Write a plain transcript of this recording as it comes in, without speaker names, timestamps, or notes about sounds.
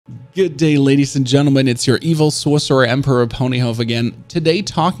Good day, ladies and gentlemen. It's your evil sorcerer Emperor Ponyhoof again. Today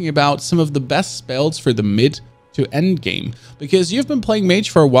talking about some of the best spells for the mid to end game. Because you've been playing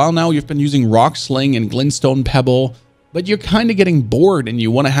mage for a while now, you've been using Rock Sling and Glintstone Pebble, but you're kind of getting bored and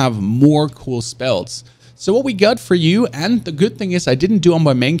you want to have more cool spells. So what we got for you, and the good thing is I didn't do on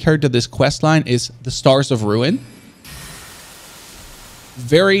my main character this quest line, is the Stars of Ruin.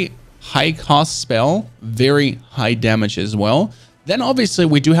 Very high cost spell, very high damage as well. Then obviously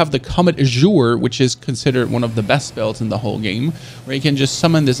we do have the Comet Azure, which is considered one of the best spells in the whole game, where you can just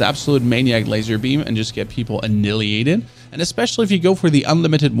summon this absolute maniac laser beam and just get people annihilated. And especially if you go for the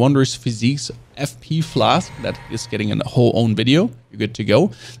Unlimited Wondrous Physiques FP Flask, that is getting a whole own video, you're good to go.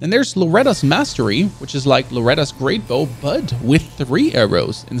 Then there's Lorettas Mastery, which is like Loretta's Great Bow, but with 3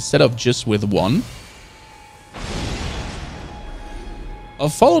 arrows instead of just with 1.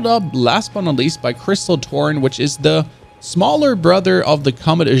 Followed up last but not least by Crystal Torrent, which is the smaller brother of the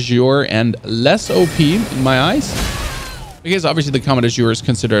Comet Azure and less OP in my eyes, because obviously the Comet Azure is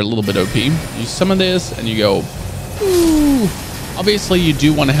considered a little bit OP. You summon this and you go, ooh. Obviously you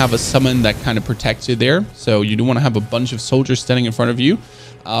do want to have a summon that kind of protects you there, so you do want to have a bunch of soldiers standing in front of you.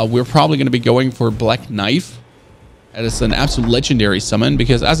 We're probably going to be going for Black Knife. That is an absolute legendary summon,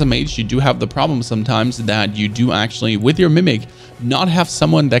 because as a mage you do have the problem sometimes that you do actually with your mimic not have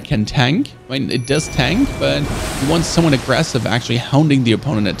someone that can tank. I mean, it does tank, but you want someone aggressive actually hounding the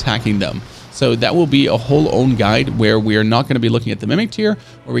opponent, attacking them. So that will be a whole own guide where we are not going to be looking at the mimic tier,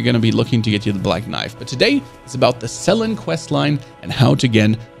 or we're going to be looking to get you the Black Knife. But today it's about the Sellen questline and how to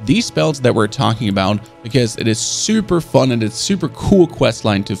get these spells that we're talking about, because it is super fun and it's super cool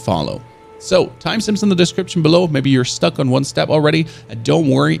questline to follow. So, timestamps in the description below. Maybe you're stuck on one step already. And don't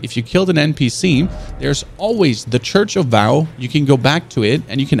worry, if you killed an NPC, there's always the Church of Vow. You can go back to it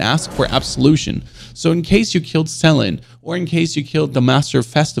and you can ask for absolution. So in case you killed Sellen, or in case you killed the Master of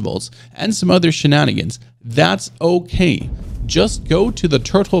Festivals and some other shenanigans, that's okay. Just go to the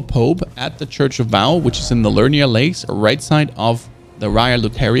Turtle Pope at the Church of Vow, which is in the Lernia Lakes, right side of the Raya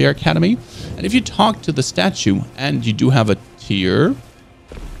Lucaria Academy. And if you talk to the statue, and you do have a tier...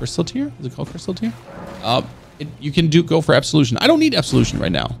 Crystal tier? Is it called crystal tier? You can go for absolution. I don't need absolution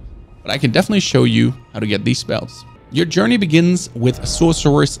right now, but I can definitely show you how to get these spells. Your journey begins with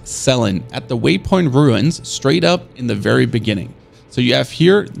Sorcerers Sellen at the Waypoint Ruins, straight up in the very beginning. So you have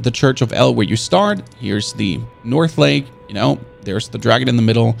here the Church of El where you start. Here's the North Lake, you know, there's the dragon in the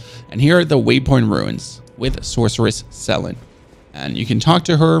middle, and here are the Waypoint Ruins with Sorceress Sellen. And you can talk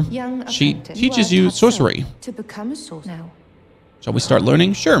to her. She teaches you sorcery. To become a sorcerer now. Shall we start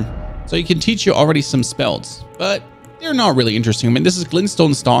learning? Sure. So you can teach you already some spells, but they're not really interesting. I mean, this is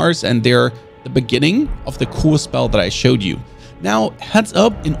Glintstone Stars, and they're the beginning of the cool spell that I showed you. Now, heads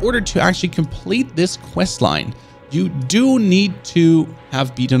up, in order to actually complete this quest line, you do need to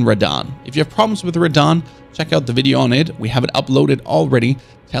have beaten Radahn. If you have problems with Radahn, check out the video on it. We have it uploaded already,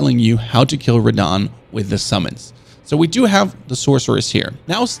 telling you how to kill Radahn with the summons. So we do have the sorceress here.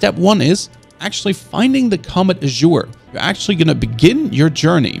 Now, step 1 is actually finding the Comet Azure. You're actually going to begin your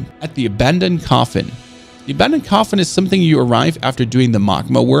journey at the Abandoned Coffin. The Abandoned Coffin is something you arrive after doing the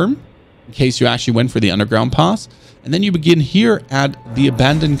Magma Worm, in case you actually went for the Underground Pass. And then you begin here at the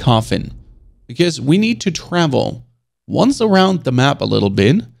Abandoned Coffin, because we need to travel once around the map a little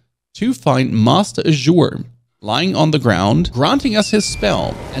bit to find Master Azur lying on the ground, granting us his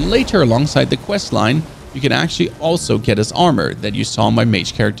spell. And later, alongside the quest line, you can actually also get his armor that you saw in my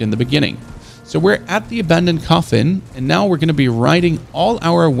mage character in the beginning. So we're at the Abandoned Coffin, and now we're going to be riding all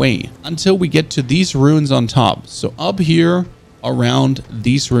our way until we get to these ruins on top. So up here around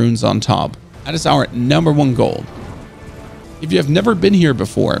these ruins on top. That is our #1 goal. If you have never been here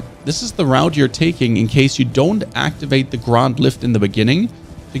before, this is the route you're taking in case you don't activate the Grand Lift in the beginning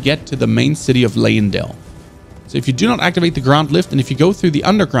to get to the main city of Leyendell. So if you do not activate the Grand Lift, and if you go through the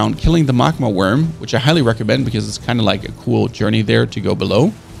underground killing the Magma Worm, which I highly recommend because it's kind of like a cool journey there to go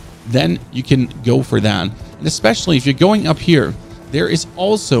below, then you can go for that. And especially if you're going up here, there is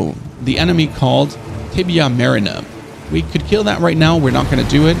also the enemy called Tibia Marina. We could kill that right now. We're not going to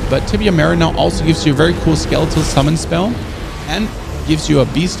do it, but Tibia Marina also gives you a very cool skeletal summon spell and gives you a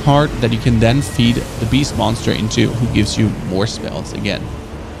beast heart that you can then feed the beast monster into, who gives you more spells again.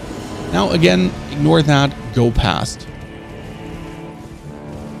 Now again, ignore that, go past.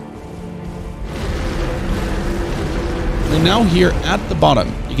 We're now here at the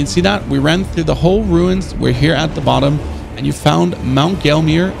bottom. You can see that we ran through the whole ruins. We're here at the bottom, and you found Mount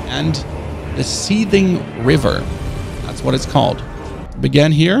Gelmir and the Seething River. That's what it's called.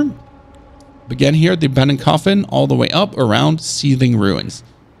 Began here, the Abandoned Coffin, all the way up around Seething Ruins.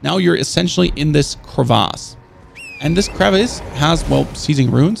 Now you're essentially in this crevasse. And this crevice has, well,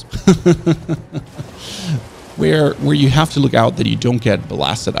 seizing runes, where you have to look out that you don't get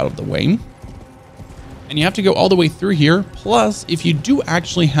blasted out of the way. And you have to go all the way through here. Plus, if you do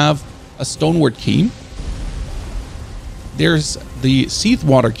actually have a stoneward key, there's the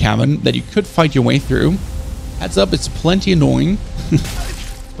Seathwater Cavern that you could fight your way through. Heads up, it's plenty annoying,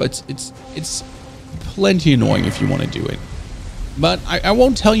 but it's plenty annoying if you want to do it. But I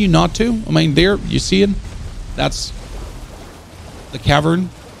won't tell you not to. I mean, there, you see it? That's the cavern.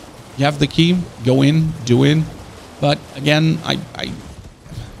 You have the key. Go in, do it. But again,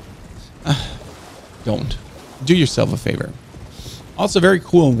 don't. Do yourself a favor. Also very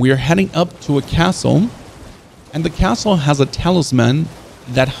cool, we're heading up to a castle. And the castle has a talisman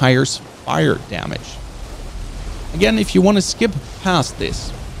that hires fire damage. Again, if you want to skip past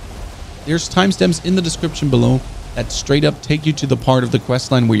this, there's timestamps in the description below that straight up take you to the part of the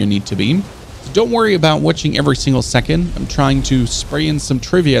questline where you need to be. So don't worry about watching every single second. I'm trying to spray in some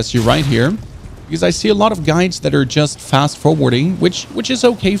trivia as you right here, because I see a lot of guides that are just fast forwarding, which is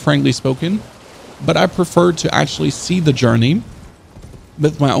okay, frankly spoken. But I prefer to actually see the journey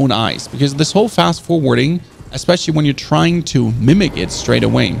with my own eyes, because this whole fast forwarding, especially when you're trying to mimic it straight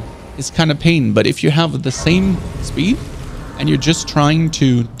away, is kind of pain. But if you have the same speed and you're just trying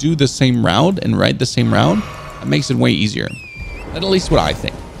to do the same route and write the same route, it makes it way easier. At least what I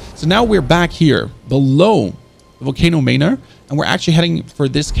think. So now we're back here below the Volcano Manor, and we're actually heading for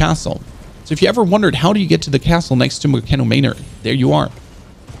this castle. So if you ever wondered how do you get to the castle next to Volcano Manor, there you are.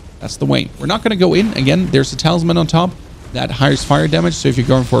 That's the way. We're not going to go in. Again, there's a talisman on top that hires fire damage. So if you're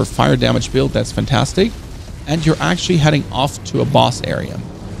going for a fire damage build, that's fantastic. And you're actually heading off to a boss area.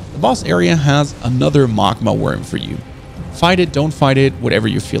 The boss area has another magma worm for you. Fight it, don't fight it, whatever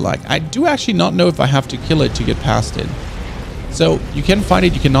you feel like. I do actually not know if I have to kill it to get past it. So you can fight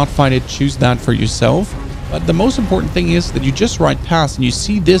it, you cannot fight it, choose that for yourself. But the most important thing is that you just ride past and you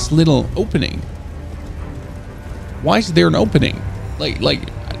see this little opening. Why is there an opening? Like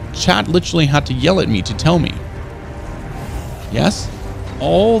chat literally had to yell at me to tell me. Yes,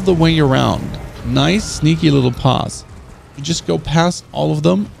 all the way around. Nice, sneaky little pause. You just go past all of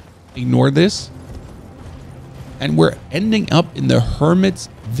them, ignore this, and we're ending up in the Hermit's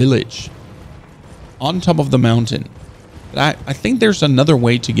Village on top of the mountain. But I think there's another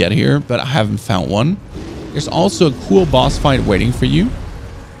way to get here, but I haven't found one. There's also a cool boss fight waiting for you.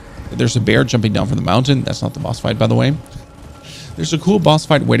 There's a bear jumping down from the mountain. That's not the boss fight, by the way. There's a cool boss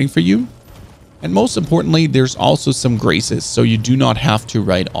fight waiting for you. And most importantly, there's also some graces, so you do not have to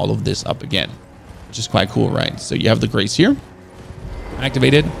write all of this up again, which is quite cool, right? So you have the grace here.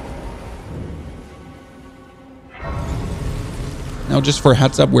 Activated. Now, just for a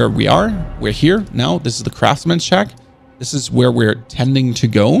heads up where we are, we're here now. This is the craftsman's shack. This is where we're tending to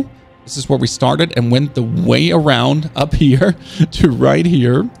go. This is where we started and went the way around up here to right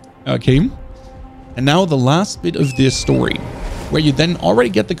here. Okay. And now the last bit of this story, where you then already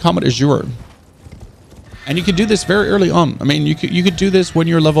get the Comet Azure. And you can do this very early on. I mean, you could do this when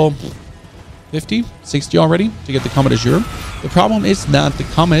you're level 50, 60 already to get the Comet Azure. The problem is that the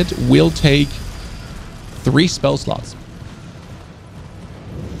Comet will take 3 spell slots.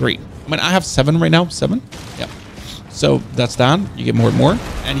 3. I mean, I have 7 right now. 7? Yeah. So that's that. You get more and more.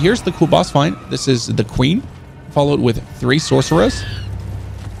 And here's the cool boss fight. This is the Queen, followed with 3 Sorcerers.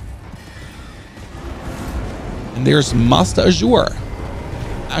 And there's Master Azure.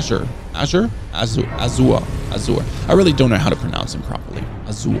 Azure. I really don't know how to pronounce him properly.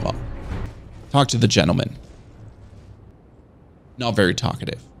 Azur. Talk to the gentleman. Not very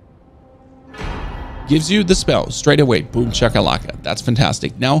talkative. Gives you the spell straight away. Boom chakalaka. That's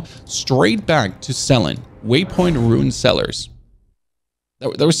fantastic. Now, straight back to Sellen. Waypoint Rune Sellers.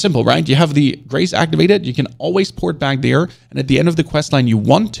 That was simple, right? You have the Grace activated. You can always port back there. And at the end of the questline, you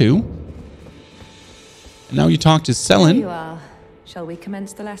want to. And now you talk to Sellen. Here you are. Shall we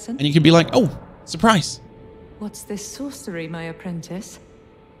commence the lesson? And you can be like, oh, surprise. What's this sorcery, my apprentice?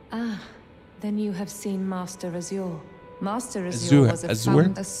 Ah, then you have seen Master Azure. Master Azure was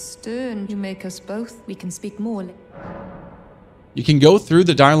a stern. You make us both. We can speak more. You can go through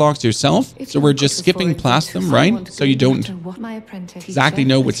the dialogues yourself. So we're just skipping past them, right? So you don't exactly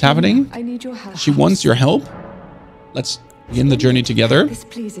know what's happening. She wants your help. Let's begin the journey together. This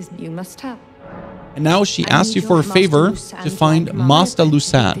pleases me. You must help. And now she asks you for a favor to find Master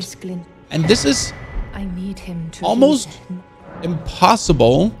Lusat. And this is almost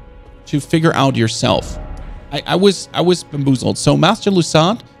impossible to figure out yourself. I was bamboozled. So Master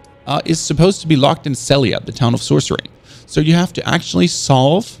Lusat is supposed to be locked in Celia, the town of sorcery. So you have to actually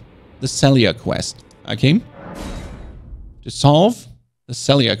solve the Celia quest. Okay? To solve the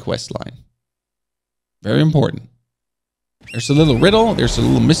Celia quest line. Very important. There's a little riddle. There's a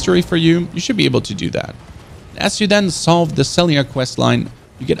little mystery for you. You should be able to do that. As you then solve the Celia quest line,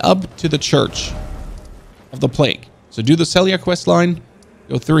 you get up to the Church of the Plague. So do the Celia quest line.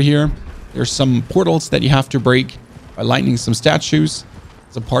 Go through here. There's some portals that you have to break by lightning some statues.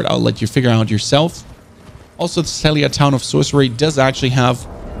 It's a part I'll let you figure out yourself. Also, the Celia Town of Sorcery does actually have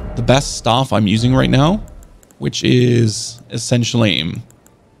the best staff I'm using right now, which is essentially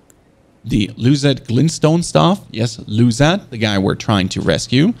the Lusat Glintstone staff. Yes, Lusat, the guy we're trying to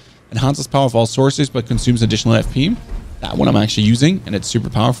rescue. Enhances power of all sorcerers, but consumes additional FP. That one I'm actually using, and it's super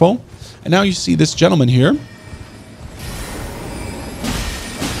powerful. And now you see this gentleman here.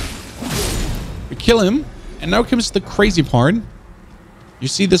 We kill him, and now comes the crazy part. You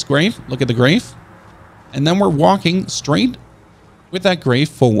see this grave? Look at the grave. And then we're walking straight with that grave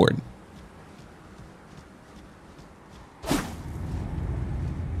forward.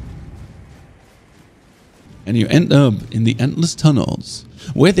 And you end up in the endless tunnels,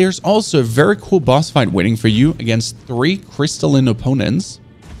 where there's also a very cool boss fight waiting for you against 3 crystalline opponents.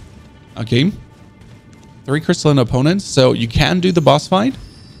 Okay. 3 crystalline opponents. So you can do the boss fight,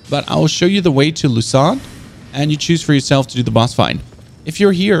 but I'll show you the way to Lusat, and you choose for yourself to do the boss fight. If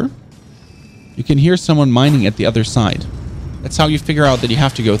you're here, you can hear someone mining at the other side. That's how you figure out that you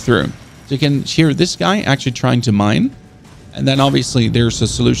have to go through. So you can hear this guy actually trying to mine. And then obviously there's a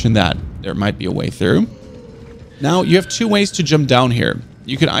solution that there might be a way through. Now you have 2 ways to jump down here.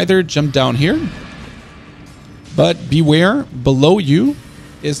 You could either jump down here, but beware, below you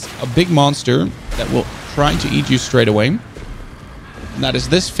is a big monster that will try to eat you straight away. And that is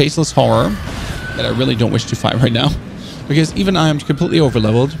this faceless horror that I really don't wish to fight right now, because even I am completely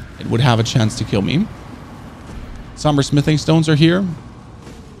overleveled. It would have a chance to kill me. Somber smithing stones are here.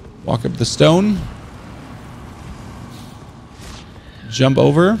 Walk up the stone. Jump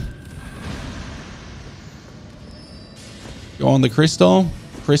over. Go on the crystal.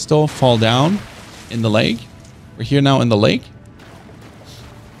 Crystal, fall down in the lake. We're here now in the lake.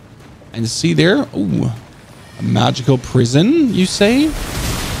 And see there, ooh, a magical prison, you say?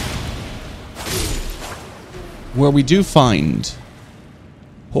 Where we do find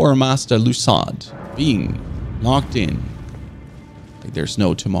poor Master Lusat being locked in like there's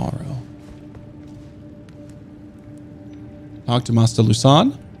no tomorrow. Talk to Master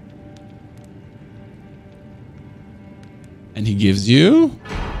Lusat. And he gives you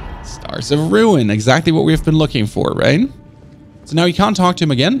Stars of Ruin. Exactly what we've been looking for, right? So now you can't talk to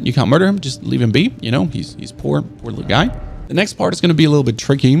him again. You can't murder him. Just leave him be. You know, he's poor little guy. The next part is going to be a little bit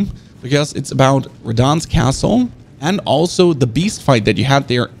tricky, because it's about Radahn's castle and also the beast fight that you had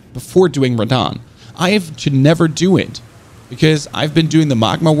there before doing Radahn. I have to never do it because I've been doing the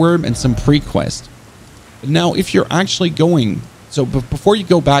magma worm and some pre-quest. But now if you're actually going, so before you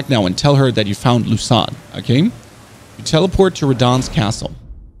go back now and tell her that you found Lusat, okay? You teleport to Radahn's castle.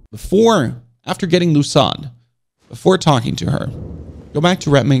 After getting Lusat, before talking to her, go back to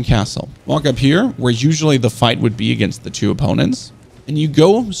Redmane Castle. Walk up here where usually the fight would be against the 2 opponents. And you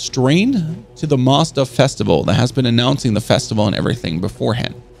go straight to the Master Festival that has been announcing the festival and everything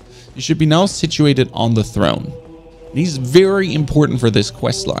beforehand. You should be now situated on the throne. And he's very important for this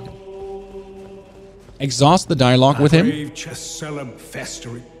quest line. Exhaust the dialogue with him. He's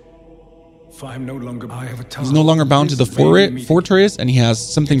no longer bound to the fortress, and he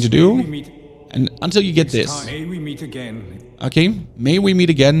has something to do. And until you get this. Okay, may we meet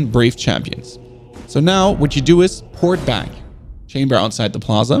again, brave champions. So now what you do is port back. Chamber outside the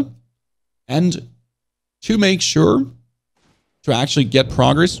plaza. And to make sure to actually get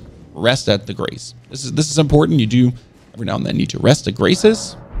progress, rest at the grace. This is important. You do every now and then need to rest at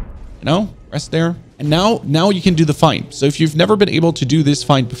graces. You know, rest there. And now you can do the fight. So if you've never been able to do this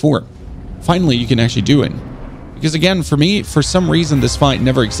fight before, finally you can actually do it. Because again, for me, for some reason, this fight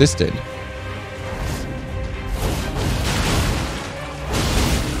never existed.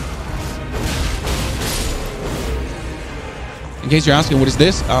 In case you're asking, what is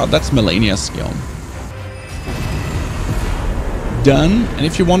this? That's Melania's skill. Done. And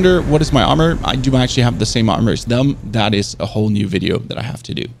if you wonder, what is my armor? I do actually have the same armor as them. That is a whole new video that I have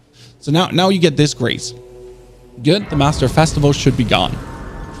to do. So now you get this grace. Good. The Master Festival should be gone.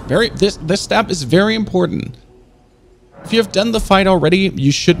 This step is very important. If you have done the fight already,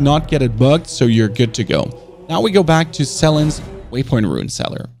 you should not get it bugged, so you're good to go. Now we go back to Sellen's Waypoint Rune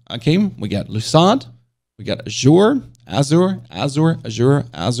Cellar. Okay, we got Lusat, we got Azur,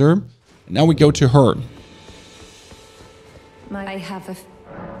 Azur. And now we go to her.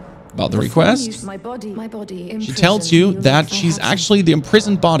 About the request. My body she tells you that she's actually the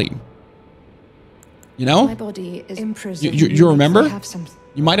imprisoned body. You know? My body is imprisoned. You remember?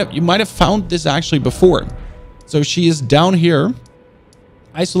 You might have found this actually before. So she is down here.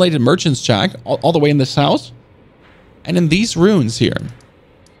 Isolated merchants check all the way in this house. And in these ruins here,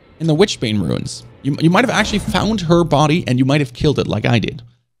 in the Witchbane ruins, you might have actually found her body and you might have killed it like I did.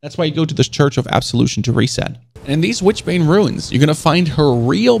 That's why you go to the Church of Absolution to reset. And in these Witchbane ruins, you're going to find her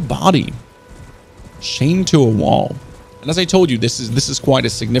real body chained to a wall. And as I told you, this is quite a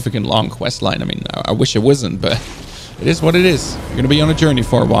significant long quest line. I mean, I wish it wasn't, but it is what it is. You're going to be on a journey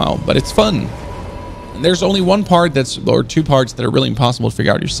for a while, but it's fun. And there's only one part or two parts that are really impossible to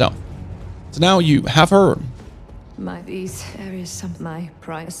figure out yourself. So now you have her. There is some my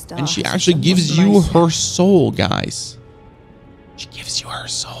price. And she actually gives you her soul, guys. She gives you her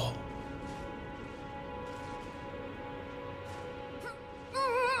soul.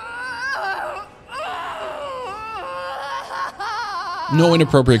 No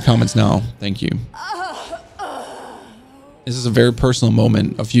inappropriate comments now. Thank you. This is a very personal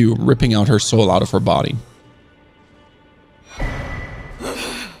moment of you ripping out her soul out of her body.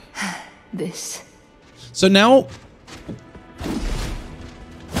 This. So now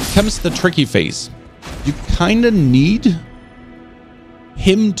comes the tricky phase. You kind of need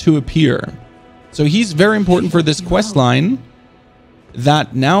him to appear. So he's very important for this quest line,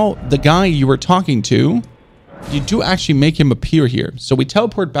 that now the guy you were talking to, you do actually make him appear here. So we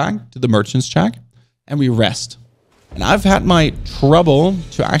teleport back to the merchant's shack and we rest. And I've had my trouble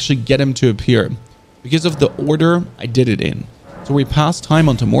to actually get him to appear because of the order I did it in. So we pass time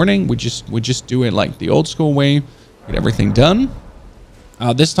onto morning. We just do it like the old school way, get everything done.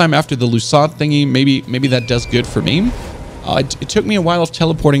 This time after the Lusat thingy, maybe that does good for me. It took me a while of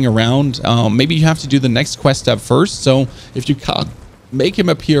teleporting around. Maybe you have to do the next quest step first. So if you can't make him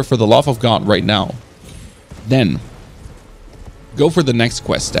appear for the love of God right now, then go for the next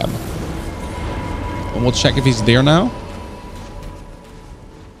quest step. And we'll check if he's there now.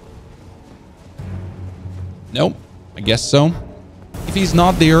 Nope, I guess so. If he's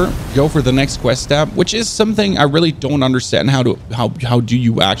not there, go for the next quest step, which is something I really don't understand. How do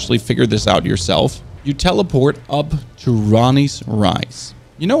you actually figure this out yourself? You teleport up to Ranni's Rise.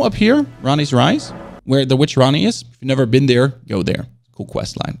 You know, up here, Ranni's Rise, where the witch Ranni is. If you've never been there, go there. Cool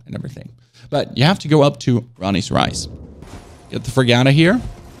quest line and everything. But you have to go up to Ranni's Rise. Get the Fragata here.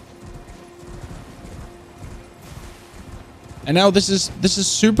 And now this is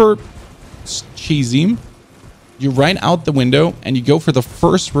super cheesy. You run out the window and you go for the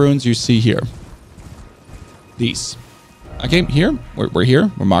first runes you see here. These. Okay, here. We're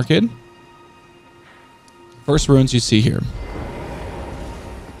here. We're marked. First runes you see here.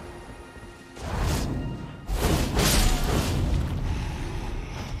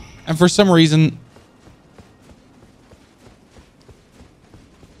 And for some reason,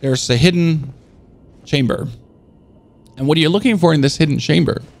 there's a hidden chamber. And what are you looking for in this hidden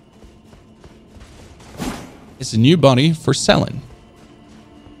chamber? It's a new body for Sellen.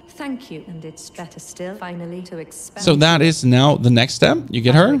 Thank you, and it's better still finally to expel. So that is now the next step. You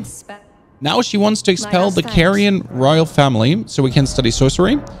get her. Now she wants to expel the Carrion royal family so we can study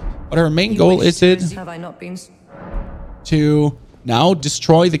sorcery. But her main goal is to now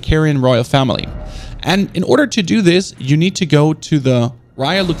destroy the Carrion royal family. And in order to do this, you need to go to the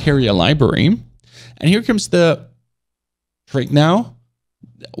Raya Lucaria library. And here comes the trick now,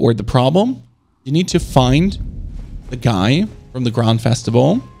 or the problem. You need to find the guy from the Grand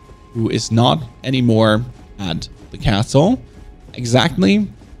Festival who is not anymore at the castle, exactly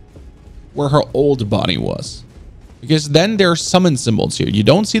where her old body was. Because then there are summon symbols here. You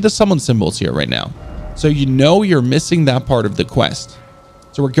don't see the summon symbols here right now. So you know you're missing that part of the quest.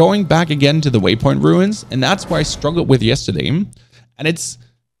 So we're going back again to the Waypoint Ruins, and that's why I struggled with yesterday. And it's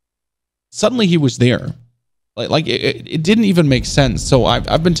suddenly he was there. Like it didn't even make sense. So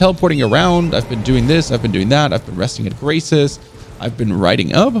I've been teleporting around. I've been doing this. I've been doing that. I've been resting at Graces. I've been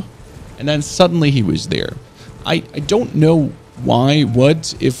riding up, and then suddenly he was there. I don't know why,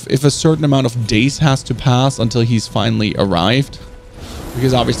 if a certain amount of days has to pass until he's finally arrived,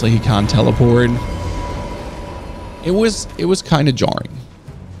 because obviously he can't teleport. It was kind of jarring.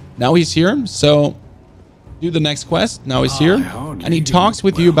 Now he's here, so do the next quest. Now he's here, and he talks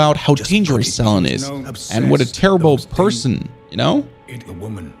with you about how dangerous Sellen is and what a terrible person, you know? The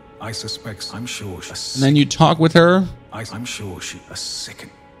woman, I suspect, I'm sure she's and then you talk with her. I'm sure she's a sick.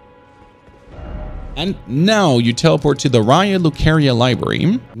 And now you teleport to the Raya Lucaria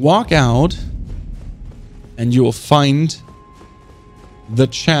library, walk out, and you will find the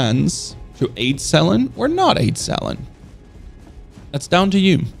chance to aid Sellen or not aid Sellen. That's down to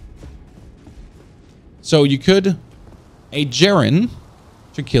you. So you could aid Jerren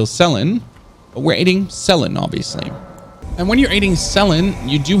to kill Sellen, but we're aiding Sellen, obviously. And when you're aiding Sellen,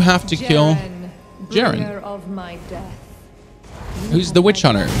 you do have to kill Jerren. of my death. Who's the witch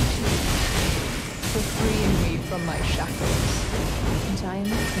hunter? For freeing me from my shackles. And I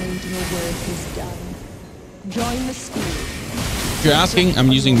am afraid your work is done. Join the school. If you're asking,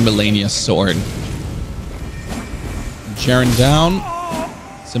 I'm using Melania's sword. Jerren down.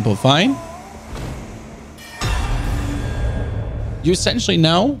 Simple fine. You essentially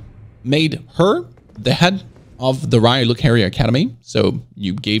now made her the head of the Raya Lucaria Academy. So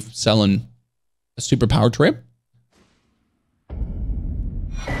you gave Sellen a superpower trip.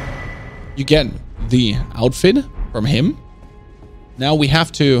 You get the outfit from him. Now we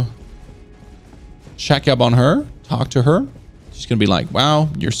have to check up on her, talk to her. She's going to be like, wow,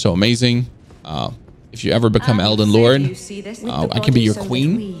 you're so amazing. If you ever become Elden Lord, I can be your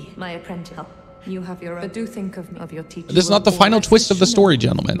queen. My apprentice. You have your but do think of me, of your teacher. This is not the final twist of the story,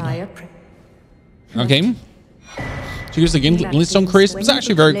 gentlemen. Okay. So here's the Glintstone Crisp. It's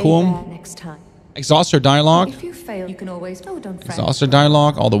actually very cool. Exhaust her dialogue. If you fail, you can always exhaust her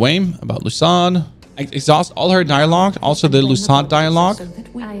dialogue all the way about Lusat. Exhaust all her dialogue, also the Lusat dialogue.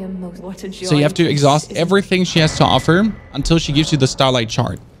 So you have to exhaust everything she has to offer until she gives you the Starlight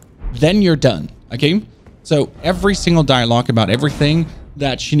Chart. Then you're done. Okay. So every single dialogue about everything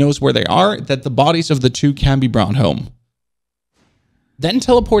that she knows where they are, that the bodies of the two can be brought home. Then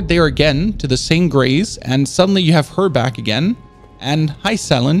teleport there again to the same grace, and suddenly you have her back again. And hi,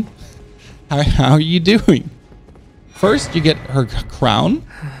 Sellen. How are you doing? First, you get her crown.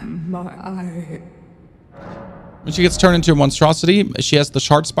 When she gets turned into a monstrosity, she has the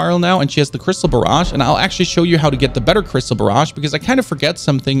shard spiral now, and she has the crystal barrage. And I'll actually show you how to get the better crystal barrage, because I kind of forget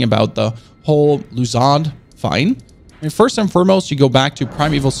something about the whole Lusat fine. I mean, first and foremost, you go back to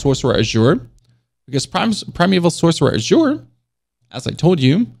Primeval Sorcerer Azure, because Primeval Sorcerer Azure, as I told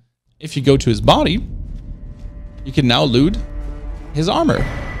you, if you go to his body, you can now loot his armor.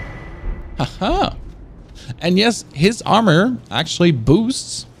 Haha. And yes, his armor actually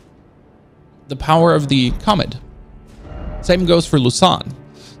boosts the power of the Comet. Same goes for Lusat.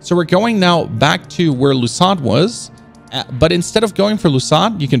 So we're going now back to where Lusat was, but instead of going for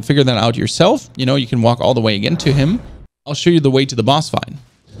Lusat, you can figure that out yourself. You know, you can walk all the way again to him. I'll show you the way to the boss fight.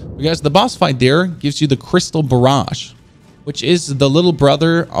 Because the boss fight there gives you the Crystal Barrage, which is the little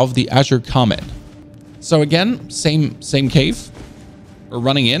brother of the Azure Comet. So again, same cave. We're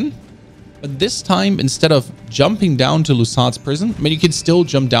running in. But this time, instead of jumping down to Lusat's prison, I mean, you can still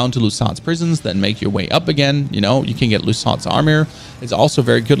jump down to Lusat's prisons, then make your way up again. You know, you can get Lusat's armor. It's also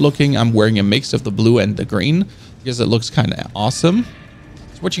very good looking. I'm wearing a mix of the blue and the green because it looks kind of awesome.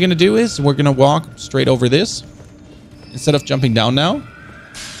 So what you're going to do is we're going to walk straight over this instead of jumping down now.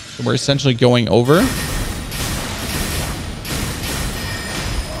 So we're essentially going over.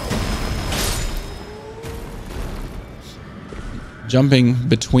 Jumping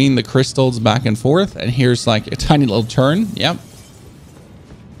between the crystals back and forth, and here's like a tiny little turn. Yep.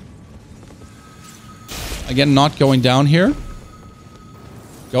 Again, not going down here.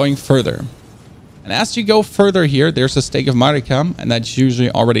 Going further. And as you go further here, there's a Stake of Marika, and that's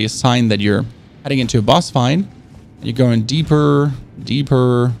usually already a sign that you're heading into a boss fight. You're going deeper,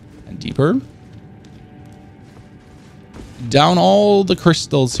 deeper, and deeper. Down all the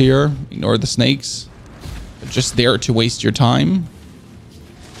crystals here. Ignore the snakes. They're just there to waste your time.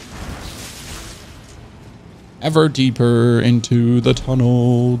 Ever deeper into the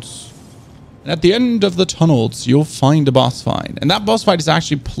tunnels. And at the end of the tunnels, you'll find a boss fight. And that boss fight is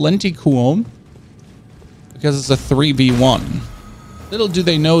actually plenty cool, because it's a 3v1. Little do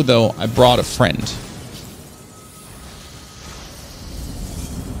they know, though, I brought a friend.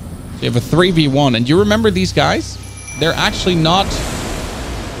 So you have a 3v1. And you remember these guys? They're actually not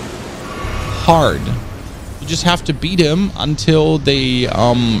hard. You just have to beat them until they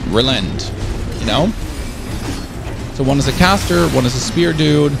relent, you know? So one is a caster, one is a spear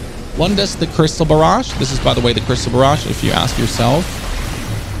dude, one does the crystal barrage. This is, by the way, the crystal barrage, if you ask yourself.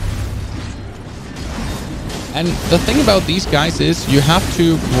 And the thing about these guys is you have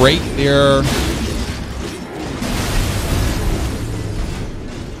to break their...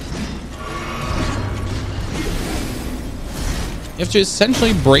 You have to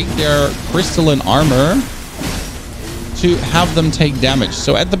essentially break their crystalline armor to have them take damage.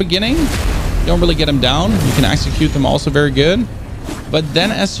 So at the beginning, you don't really get them down. You can execute them also very good. But then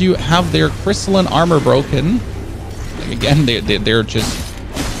as you have their crystalline armor broken, like again, they're just...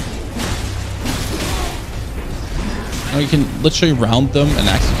 You can literally round them and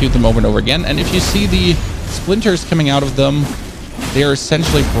execute them over and over again. And if you see the splinters coming out of them, they're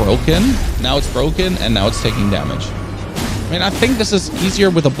essentially broken. Now it's broken, and now it's taking damage. I mean, I think this is easier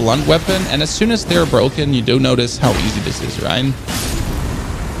with a blunt weapon, and as soon as they're broken, you do notice how easy this is, right?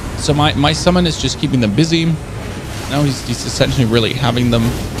 So my summon is just keeping them busy. Now he's essentially really having them.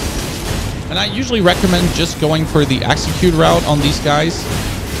 And I usually recommend just going for the execute route on these guys,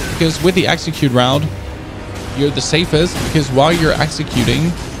 because with the execute route, you're the safest, because while you're executing,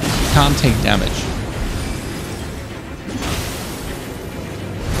 you can't take damage.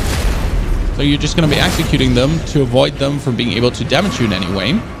 So you're just going to be executing them to avoid them from being able to damage you in any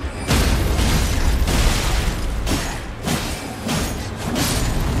way.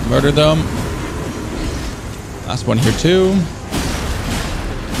 Murder them. Last one here too.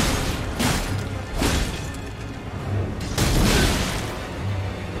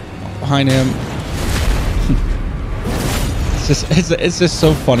 Behind him. It's just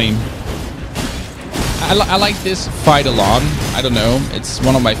so funny. I like this fight a lot. I don't know. It's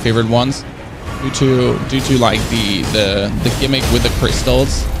one of my favorite ones due to like the gimmick with the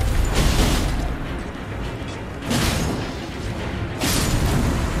crystals.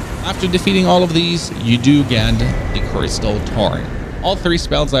 After defeating all of these, you do get the Crystal Torrent. All 3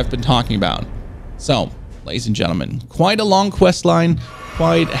 spells I've been talking about. So, ladies and gentlemen, quite a long quest line,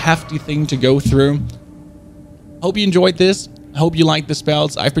 quite a hefty thing to go through. Hope you enjoyed this. Hope you like the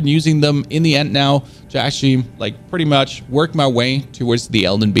spells. I've been using them in the end now to actually like pretty much work my way towards the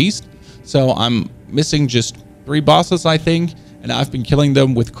Elden Beast. So I'm missing just 3 bosses, I think, and I've been killing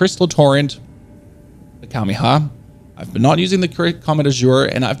them with Crystal Torrent, the Kameha. I've been not using the Comet Azure,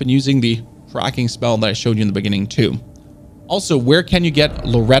 and I've been using the tracking spell that I showed you in the beginning too. Also, where can you get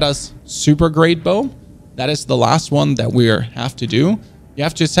Lorettas Super Great Bow? That is the last one that we have to do. You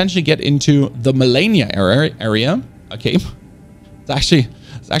have to essentially get into the Melania area. Okay, it's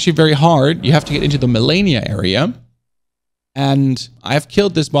actually very hard. You have to get into the Melania area. And I've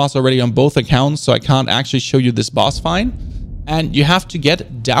killed this boss already on both accounts, so I can't actually show you this boss fight. And you have to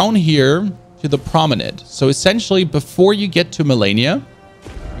get down here to the promenade. So essentially, before you get to Melania,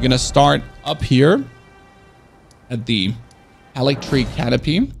 you're gonna start up here at the Halic Tree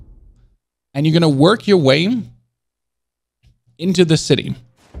Canopy, and you're gonna work your way into the city.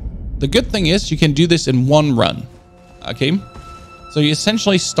 The good thing is you can do this in one run. Okay, so you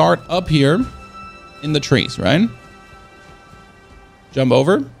essentially start up here in the trees, right? Jump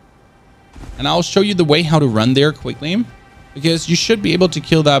over, and I'll show you the way how to run there quickly, because you should be able to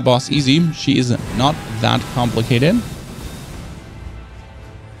kill that boss easy. She is not that complicated.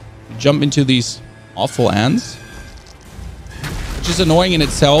 Jump into these awful ants, which is annoying in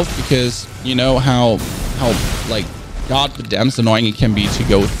itself, because you know how like god damn annoying it can be to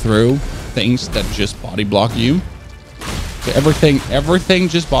go through things that just body block you. So everything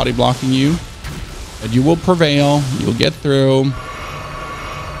just body blocking you, but you will prevail. You'll get through.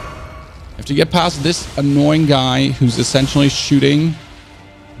 You have to get past this annoying guy who's essentially shooting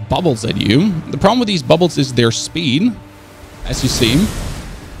bubbles at you. The problem with these bubbles is their speed. As you see,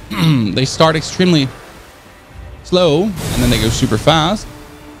 they start extremely slow and then they go super fast.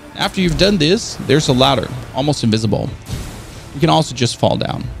 After you've done this, there's a ladder, almost invisible. You can also just fall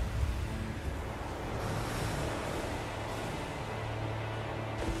down.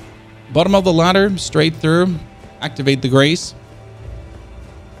 Bottom of the ladder, straight through, activate the grace.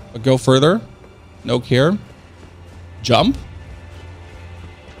 But go further, no care. Jump.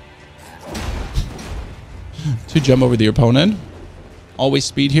 To jump over the opponent. Always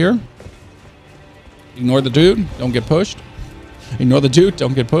speed here. Ignore the dude, don't get pushed. Ignore the dude,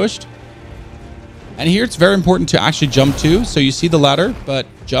 don't get pushed. And here it's very important to actually jump too. So you see the ladder, but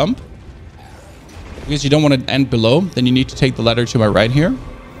jump. Because you don't want to end below, then you need to take the ladder to my right here.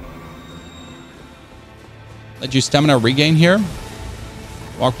 Let your stamina regain here.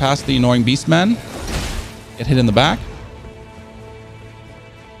 Walk past the annoying beastman. Get hit in the back.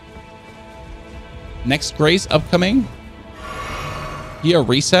 Next grace upcoming. Here,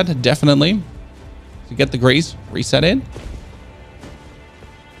 reset, definitely. To get the grace, reset it.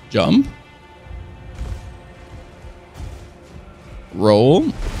 Jump.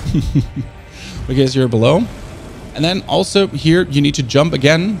 Roll. Because you're below. And then also here, you need to jump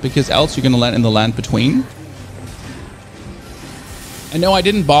again, because else you're going to land in the land between. And no, I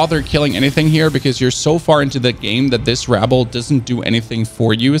didn't bother killing anything here because you're so far into the game that this rabble doesn't do anything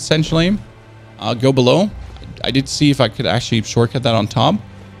for you, essentially. Go below. I did see if I could actually shortcut that on top.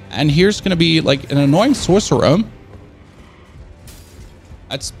 And here's going to be like an annoying sorcerer.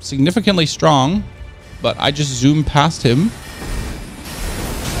 That's significantly strong, but I just zoomed past him.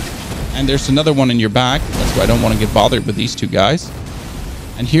 And there's another one in your back. That's why I don't want to get bothered with these two guys.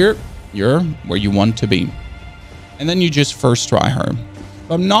 And here, you're where you want to be. And then you just first try her.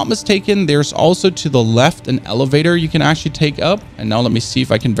 If I'm not mistaken, there's also to the left an elevator you can actually take up. And now let me see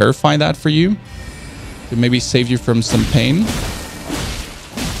if I can verify that for you. To maybe save you from some pain.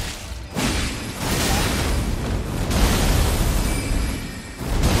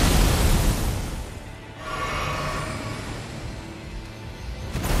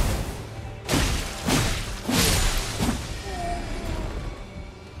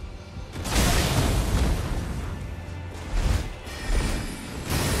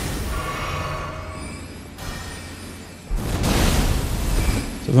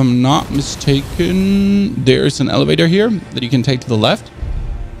 So if I'm not mistaken, there's an elevator here that you can take to the left.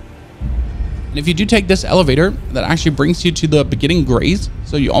 And if you do take this elevator, that actually brings you to the beginning grace.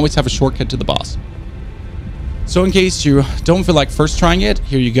 So you always have a shortcut to the boss. So in case you don't feel like first trying it,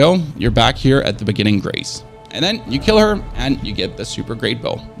 here you go. You're back here at the beginning grace. And then you kill her and you get the super great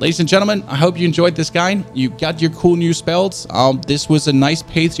bow. Ladies and gentlemen, I hope you enjoyed this guide. You got your cool new spells. This was a nice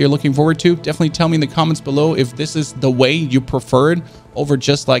pace you're looking forward to. Definitely tell me in the comments below if this is the way you preferred over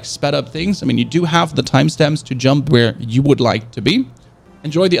just like sped up things. I mean, you do have the timestamps to jump where you would like to be.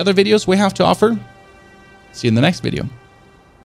 Enjoy the other videos we have to offer. See you in the next video.